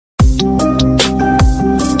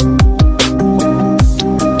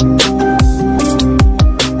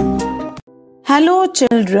Hello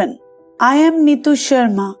children, I am Neetu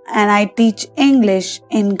Sharma and I teach English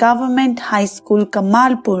in Government High School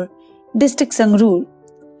Kamalpur, District Sangrur.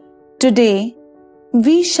 Today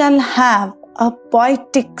we shall have a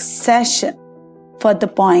poetic session for the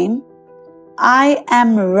poem I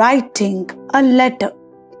Am Writing a Letter,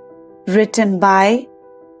 written by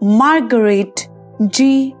Margaret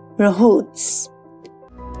G. Rhodes.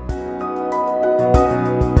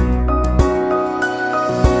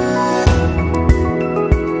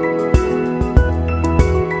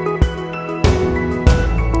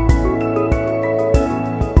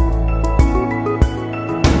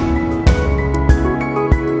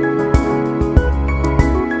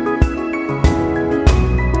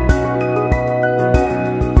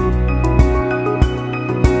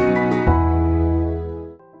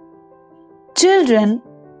 Children,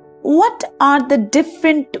 what are the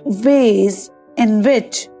different ways in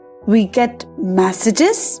which we get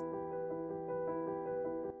messages?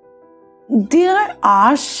 There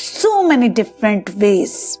are so many different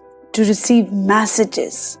ways to receive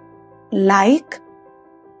messages like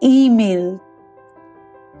email,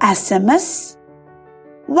 SMS,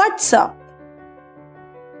 WhatsApp,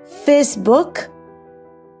 Facebook,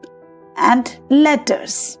 and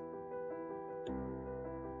letters.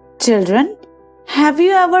 Children, have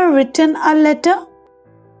you ever written a letter?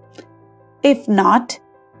 If not,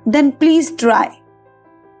 then please try.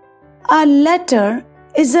 A letter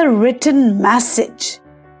is a written message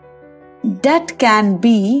that can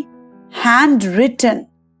be handwritten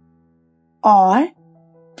or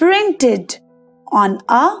printed on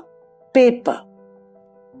a paper.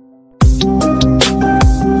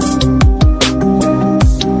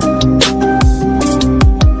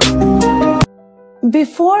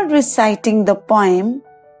 Before reciting the poem,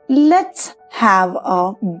 let's have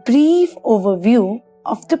a brief overview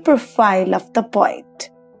of the profile of the poet.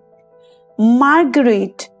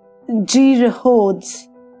 Margaret G. Rhodes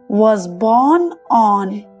was born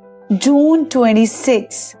on June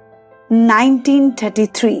 26,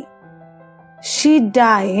 1933. She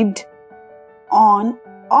died on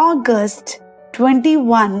August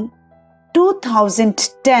 21,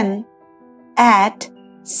 2010 at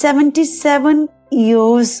 77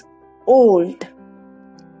 years old.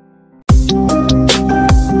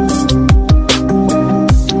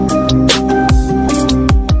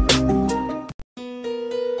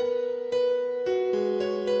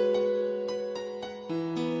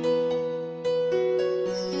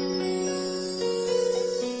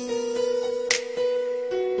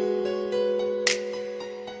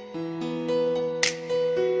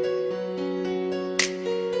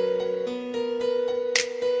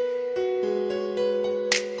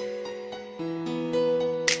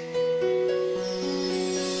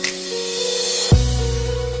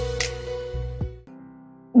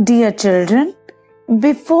 Dear children,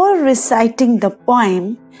 before reciting the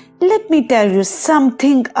poem, let me tell you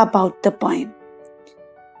something about the poem.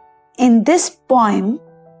 In this poem,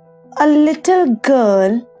 a little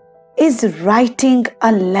girl is writing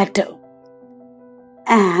a letter,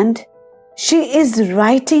 and she is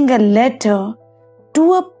writing a letter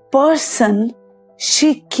to a person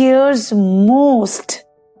she cares most,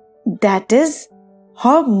 that is,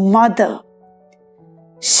 her mother.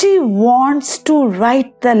 She wants to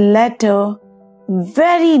write the letter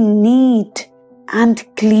very neat and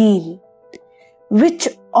clean, which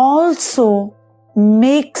also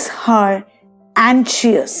makes her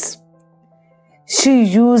anxious. She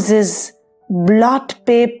uses blot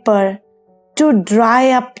paper to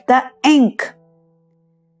dry up the ink.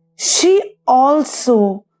 She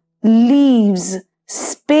also leaves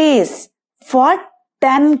space for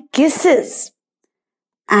 10 kisses.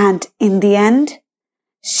 And in the end,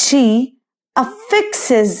 she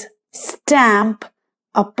affixes stamp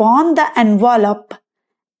upon the envelope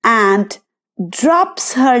and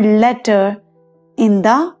drops her letter in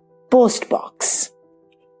the post box.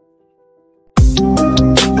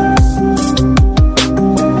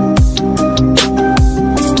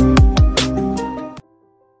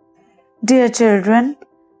 Dear children,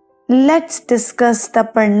 let's discuss the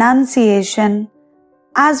pronunciation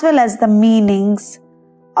as well as the meanings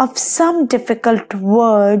of some difficult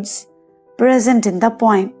words present in the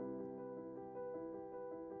poem.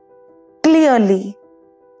 Clearly,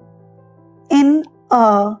 in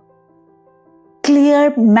a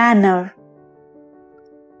clear manner,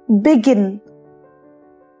 begin,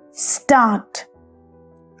 start,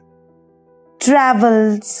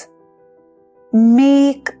 travels,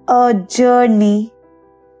 make a journey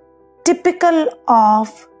typical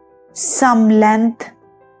of some length,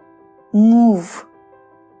 move.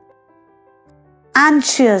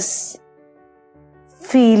 Anxious,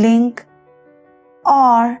 feeling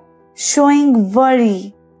or showing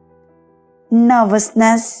worry,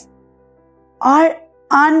 nervousness, or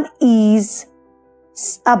unease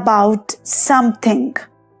about something.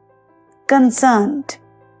 Concerned.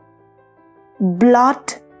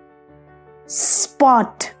 Blot,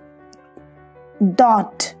 spot,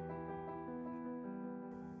 dot.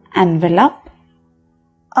 Envelope,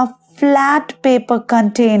 a flat paper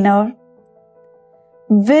container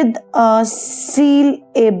with a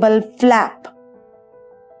sealable flap.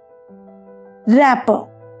 Wrapper.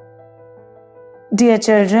 Dear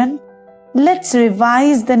children, let's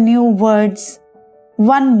revise the new words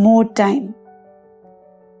one more time.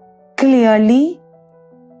 Clearly,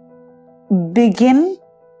 begin,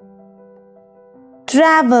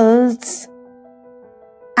 travels,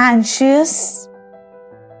 anxious,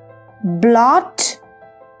 blot,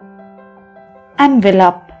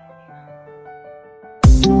 envelope.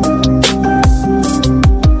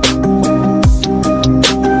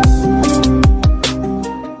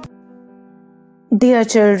 Dear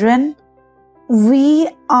children, we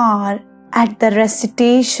are at the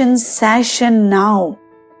recitation session now.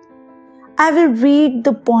 I will read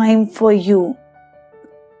the poem for you.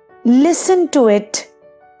 Listen to it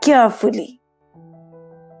carefully.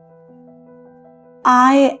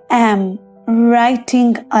 I am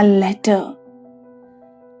writing a letter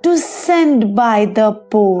to send by the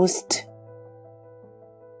post.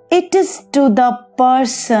 It is to the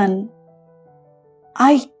person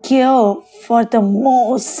I care for the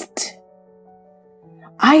most.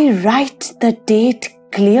 I write the date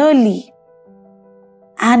clearly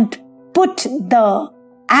and put the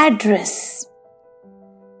address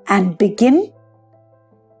and begin.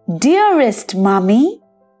 Dearest Mummy,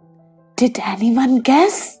 did anyone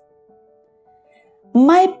guess?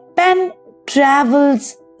 My pen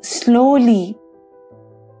travels slowly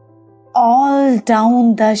all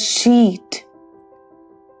down the sheet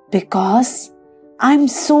because I'm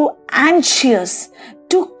so anxious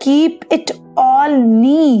to keep it all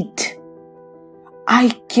neat. I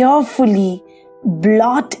carefully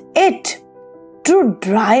blot it to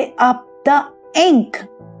dry up the ink.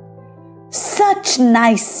 Such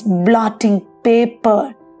nice blotting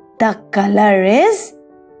paper. The color is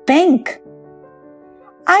pink.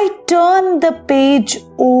 I turn the page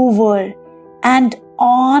over and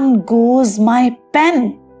on goes my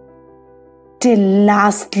pen. Till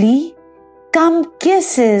lastly come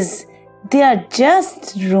kisses. There's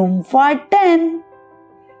just room for 10.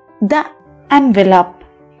 The envelope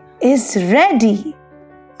is ready.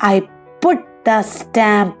 I put the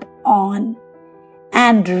stamp on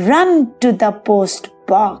and run to the post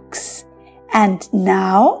box. And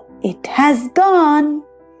now it has gone.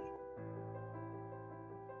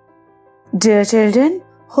 Dear children,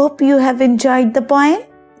 hope you have enjoyed the poem.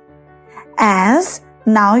 As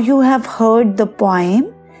now you have heard the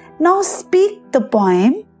poem, now speak the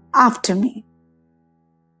poem after me.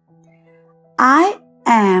 I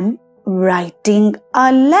am writing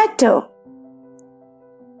a letter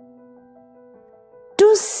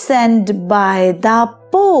to send by the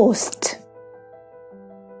post.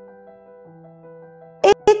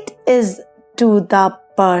 It is to the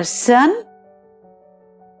person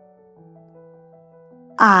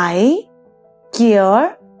I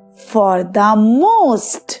care for the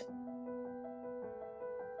most.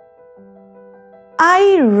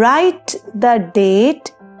 I write the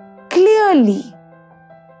date clearly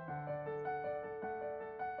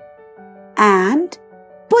and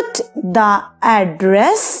put the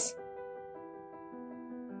address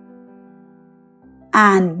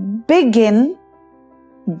and begin.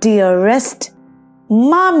 Dearest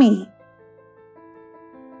Mommy,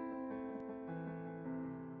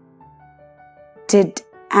 did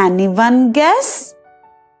anyone guess?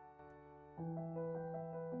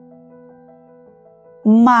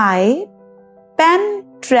 My pen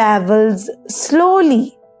travels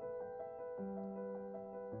slowly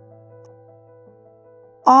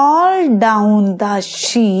all down the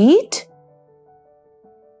sheet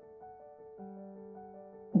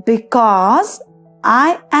because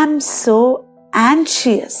I am so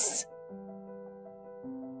anxious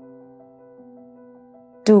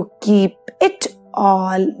to keep it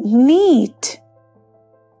all neat.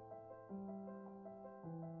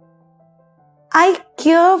 I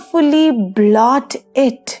carefully blot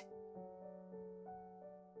it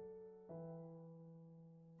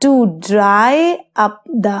to dry up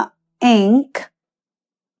the ink.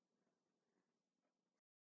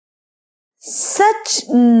 Such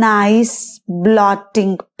nice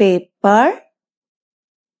blotting paper.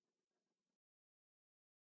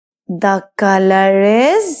 The color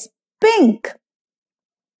is pink.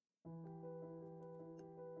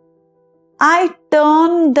 I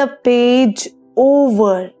turn the page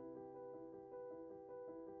over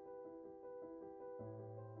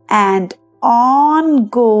and on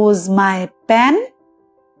goes my pen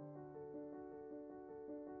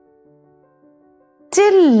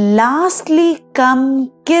till lastly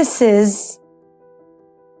come kisses.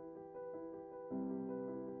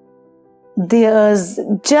 There's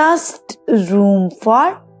just room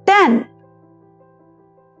for 10.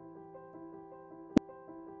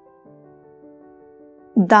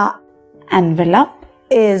 The envelope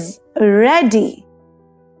is ready.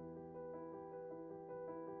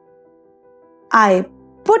 I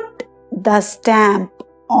put the stamp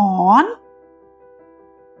on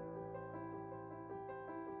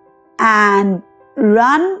and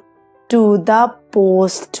run to the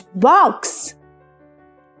post box.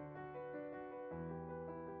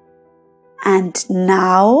 And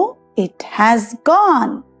now it has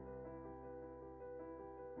gone.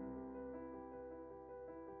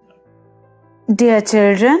 Dear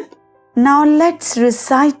children, now let's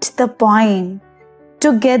recite the poem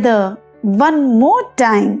together one more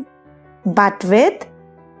time, but with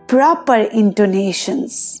proper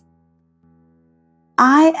intonations.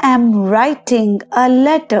 I am writing a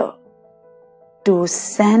letter to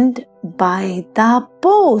send by the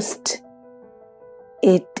post.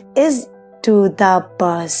 It is to the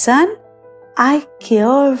person I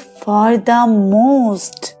care for the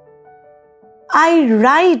most. I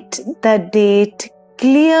write the date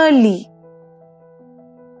clearly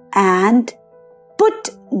and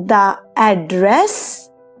put the address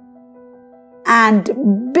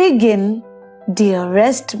and begin,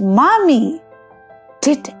 Dearest Mommy.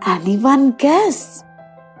 Did anyone guess?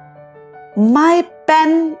 My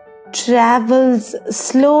pen travels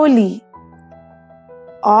slowly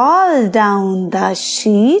all down the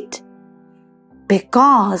sheet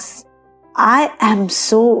because I am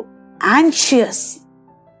so anxious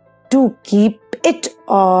to keep it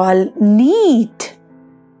all neat.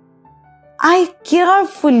 I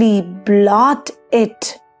carefully blot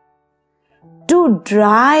it to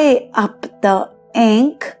dry up the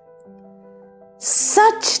ink.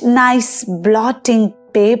 Such nice blotting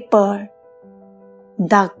paper.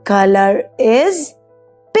 The color is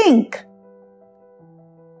pink.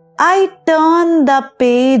 I turn the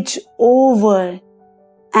page over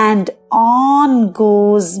and on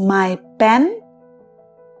goes my pen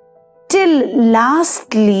till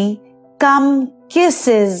lastly come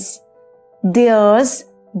kisses. There's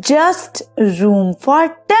just room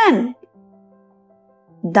for 10.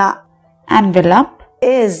 The envelope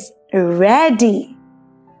is ready.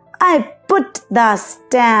 I put the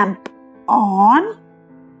stamp on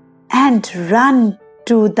and run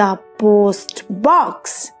to the post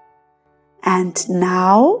box. And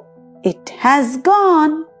now it has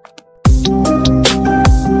gone.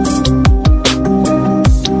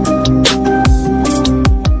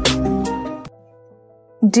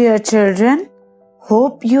 Dear children,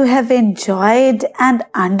 hope you have enjoyed and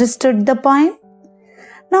understood the poem.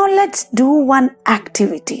 Now let's do one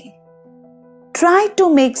activity. Try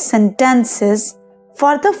to make sentences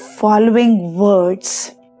for the following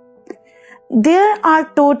words. There are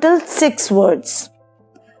total 6 words.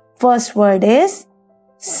 First word is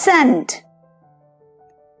send.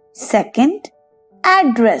 Second,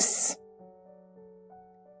 address.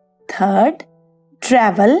 Third,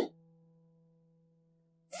 travel.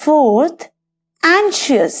 Fourth,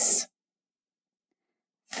 anxious.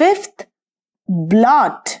 Fifth,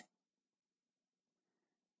 blot.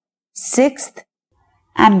 Sixth,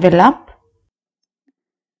 envelope.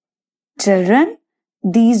 Children,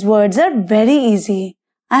 these words are very easy.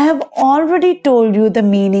 I have already told you the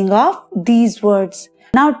meaning of these words.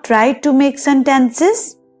 Now try to make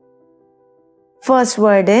sentences. First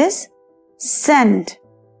word is send.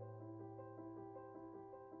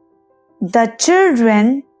 The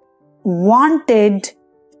children wanted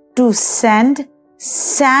to send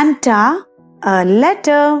Santa a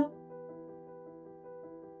letter.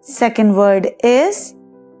 Second word is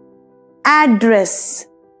address.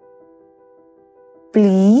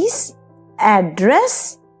 Please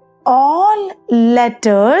address all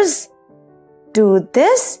letters to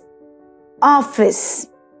this office.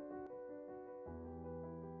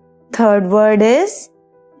 Third word is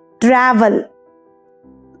travel.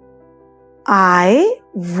 I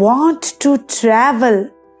want to travel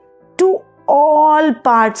to all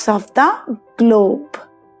parts of the globe.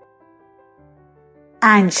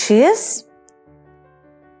 Anxious.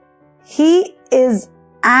 He is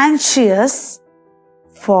anxious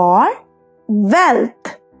for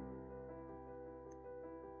wealth.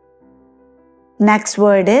 Next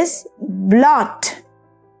word is blot.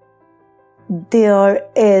 there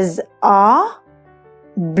is a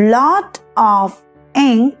blot of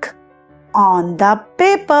ink on the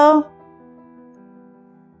paper.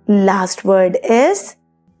 Last word is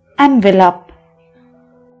envelope.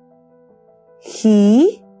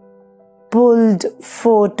 He pulled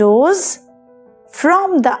photos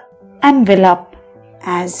from the envelope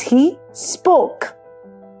as he spoke.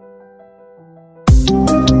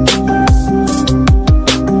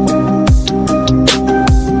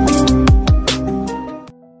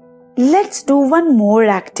 Let's do one more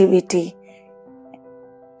activity.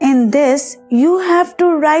 In this, you have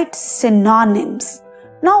to write synonyms.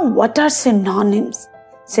 Now, what are synonyms?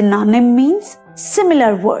 Synonym means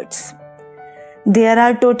similar words. There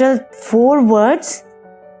are total 4 words.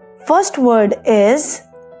 First word is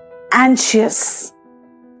anxious.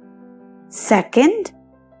 Second,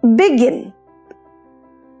 begin.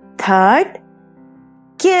 Third,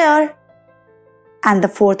 care. And the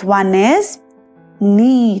fourth one is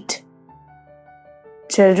need.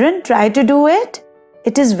 Children, try to do it.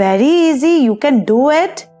 It is very easy. You can do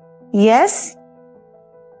it. Yes?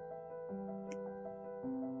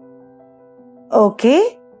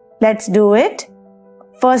 Okay, let's do it.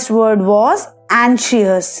 First word was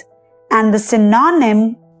anxious, and the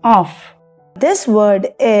synonym of this word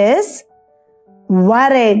is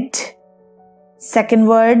worried. Second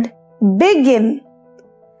word, begin.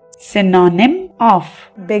 Synonym of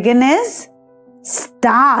begin is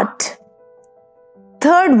start.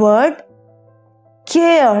 Third word,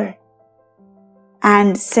 care,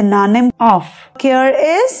 and synonym of care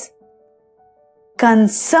is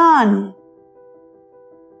concern.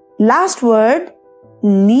 Last word,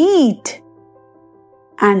 neat,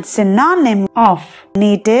 and synonym of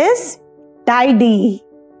neat is tidy.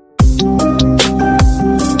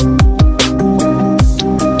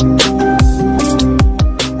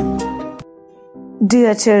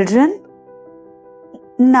 Dear children,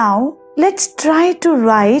 now let's try to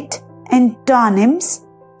write antonyms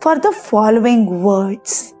for the following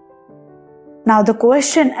words. Now the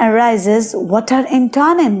question arises, what are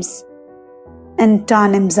antonyms?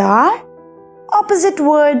 Antonyms are opposite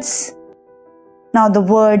words. Now the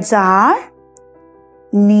words are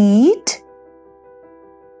neat,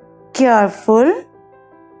 careful,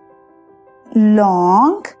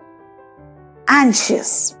 long,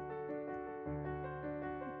 anxious.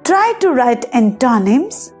 Try to write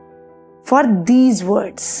antonyms for these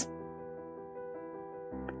words.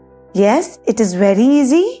 Yes, it is very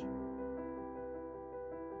easy.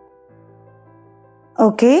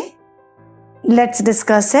 Okay, let's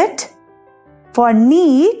discuss it. For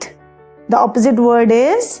neat, the opposite word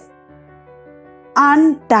is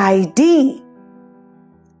untidy.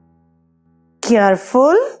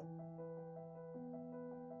 Careful,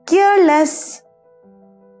 careless.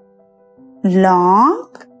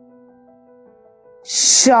 Long,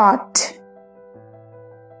 short.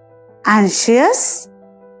 Anxious,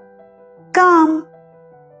 calm.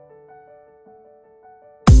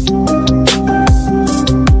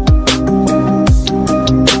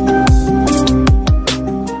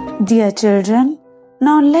 Dear children,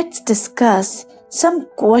 now let's discuss some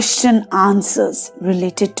question answers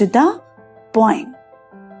related to the poem.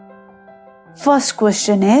 First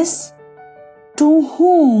question is, to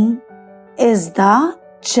whom is the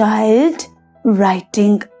child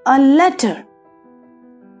writing a letter?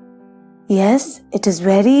 Yes, it is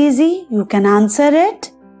very easy. You can answer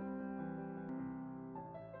it.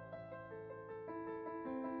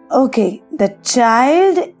 Okay, the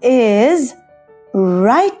child is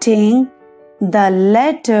writing the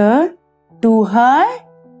letter to her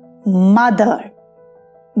mother.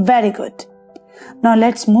 Very good. Now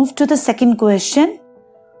let's move to the second question.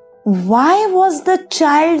 Why was the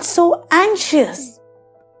child so anxious?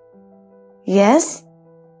 Yes,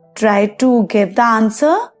 try to give the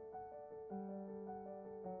answer.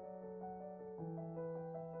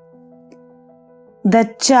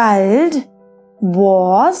 The child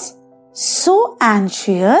was so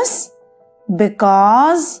anxious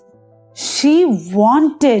because she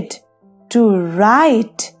wanted to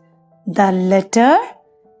write the letter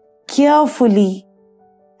carefully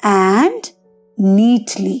and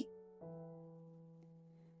neatly.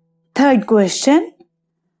 Third question,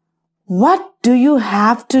 what do you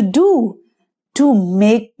have to do to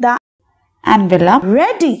make the envelope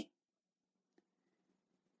ready?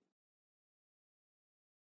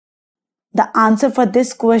 The answer for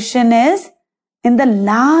this question is in the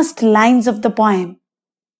last lines of the poem.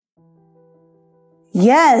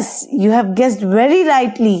 Yes, you have guessed very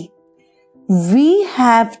rightly. We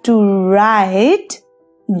have to write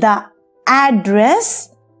the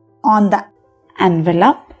address on the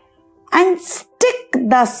envelope and stick pick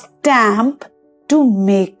the stamp to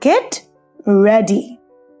make it ready.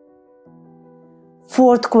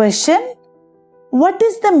 Fourth question. What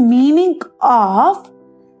is the meaning of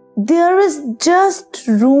there is just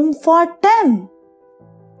room for 10?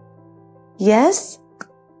 Yes?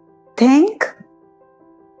 Think.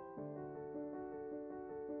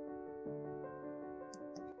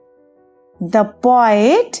 The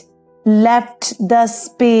poet left the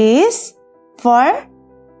space for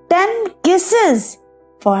 10 kisses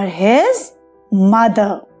for his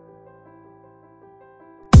mother.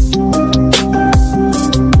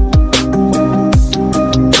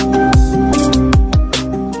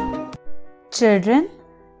 Children,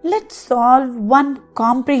 let's solve one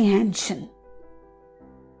comprehension.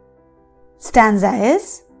 Stanza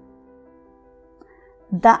is: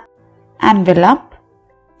 the envelope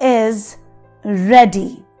is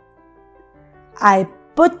ready. I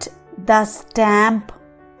put the stamp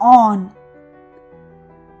on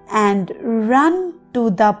and run to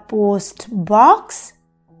the post box,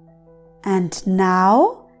 and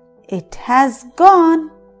now it has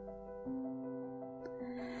gone.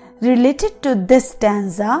 Related to this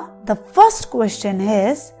stanza, the first question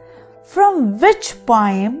is: from which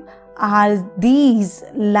poem are these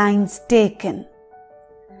lines taken?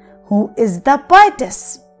 Who is the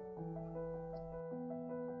poetess?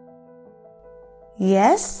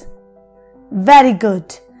 Yes, very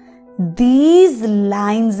good. These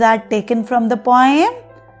lines are taken from the poem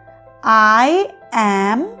I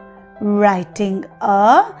Am Writing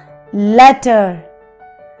a Letter.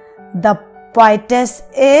 The poetess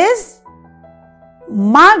is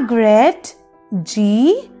Margaret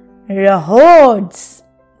G. Rhodes.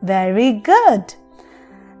 Very good.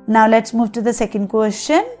 Now let's move to the second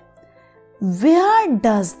question. Where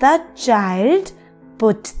does the child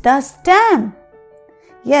put the stamp?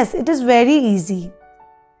 Yes, it is very easy.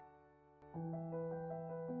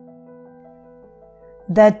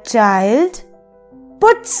 The child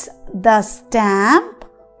puts the stamp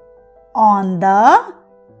on the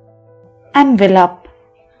envelope.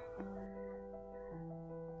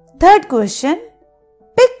 Third question.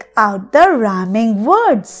 Pick out the rhyming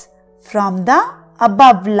words from the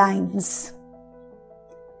above lines.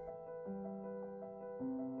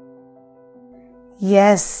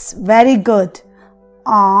 Yes, very good.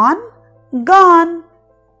 On, gone.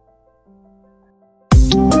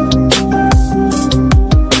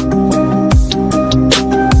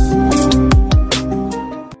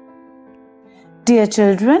 Dear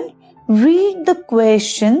children, read the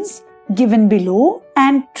questions given below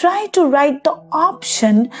and try to write the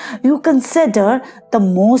option you consider the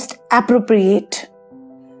most appropriate.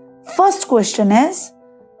 First question is: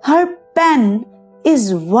 her pen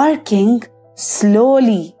is working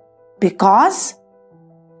slowly because.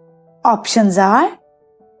 Options are: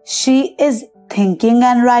 she is thinking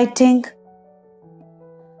and writing.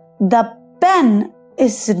 The pen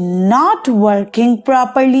is not working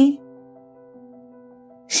properly.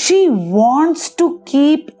 She wants to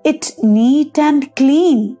keep it neat and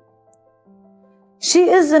clean. She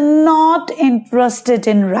is not interested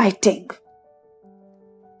in writing.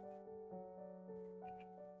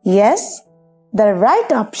 Yes, the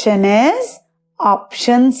right option is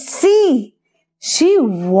option C. She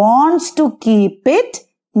wants to keep it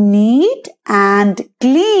neat and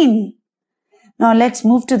clean. Now let's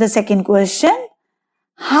move to the second question.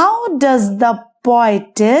 How does the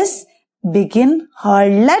poetess begin her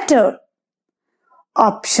letter?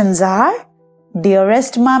 Options are: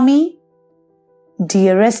 dearest mummy,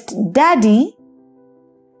 dearest daddy,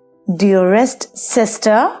 dearest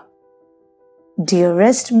sister,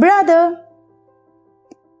 dearest brother.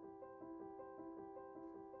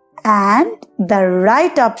 And the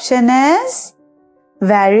right option is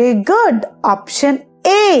very good. Option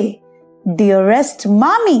A, dearest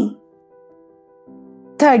mommy.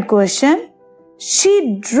 Third question.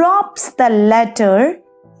 She drops the letter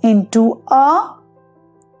into a.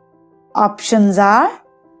 Options are: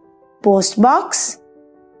 post box,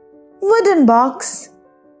 wooden box,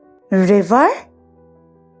 river,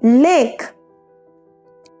 lake.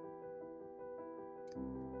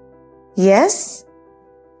 Yes,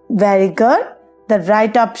 very good. The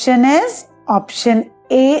right option is option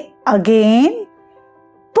A again,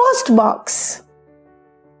 post box.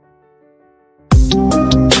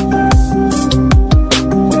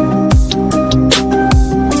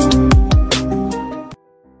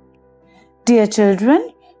 Dear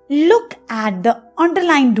children, look at the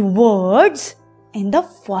underlined words in the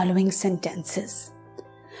following sentences.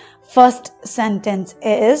 First sentence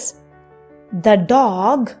is: the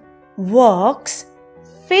dog works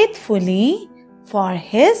faithfully for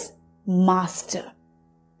his master.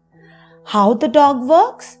 How the dog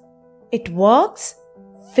works? It works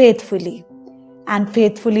faithfully. And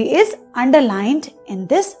faithfully is underlined in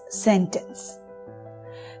this sentence.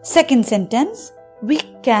 Second sentence, we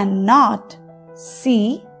cannot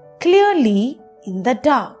see clearly in the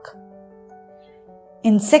dark.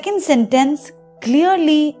 In second sentence,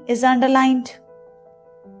 clearly is underlined.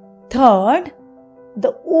 Third,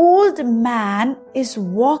 the old man is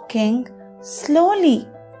walking slowly.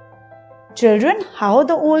 Children, how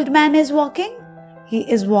the old man is walking? He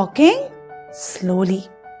is walking slowly.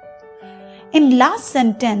 In last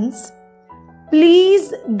sentence,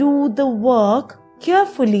 please do the work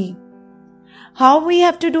carefully. How we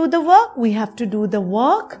have to do the work? We have to do the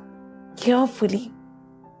work carefully.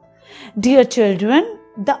 Dear children,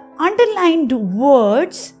 the underlined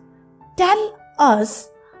words tell us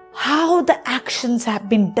how the actions have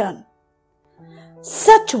been done.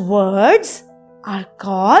 Such words are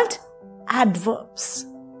called adverbs.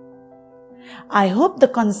 I hope the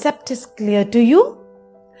concept is clear to you.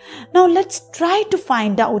 Now let's try to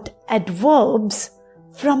find out adverbs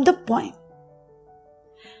from the poem.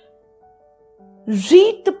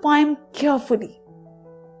 Read the poem carefully.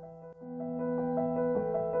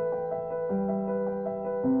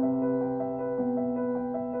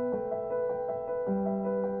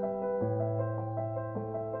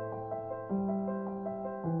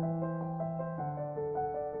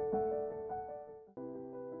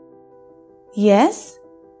 Yes,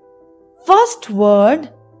 first word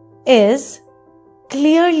is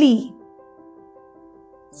clearly.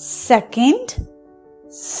 Second,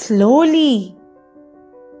 slowly.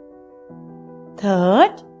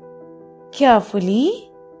 Third,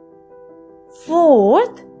 carefully.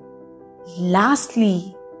 Fourth,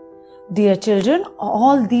 lastly. Dear children,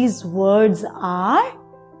 all these words are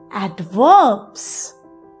adverbs.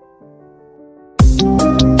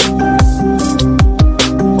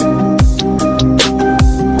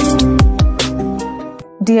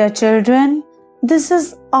 Dear children, this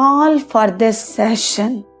is all for this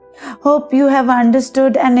session. Hope you have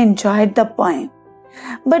understood and enjoyed the poem.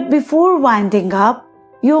 But before winding up,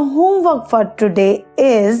 your homework for today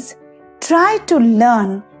is try to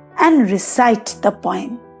learn and recite the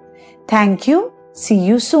poem. Thank you. See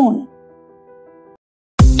you soon.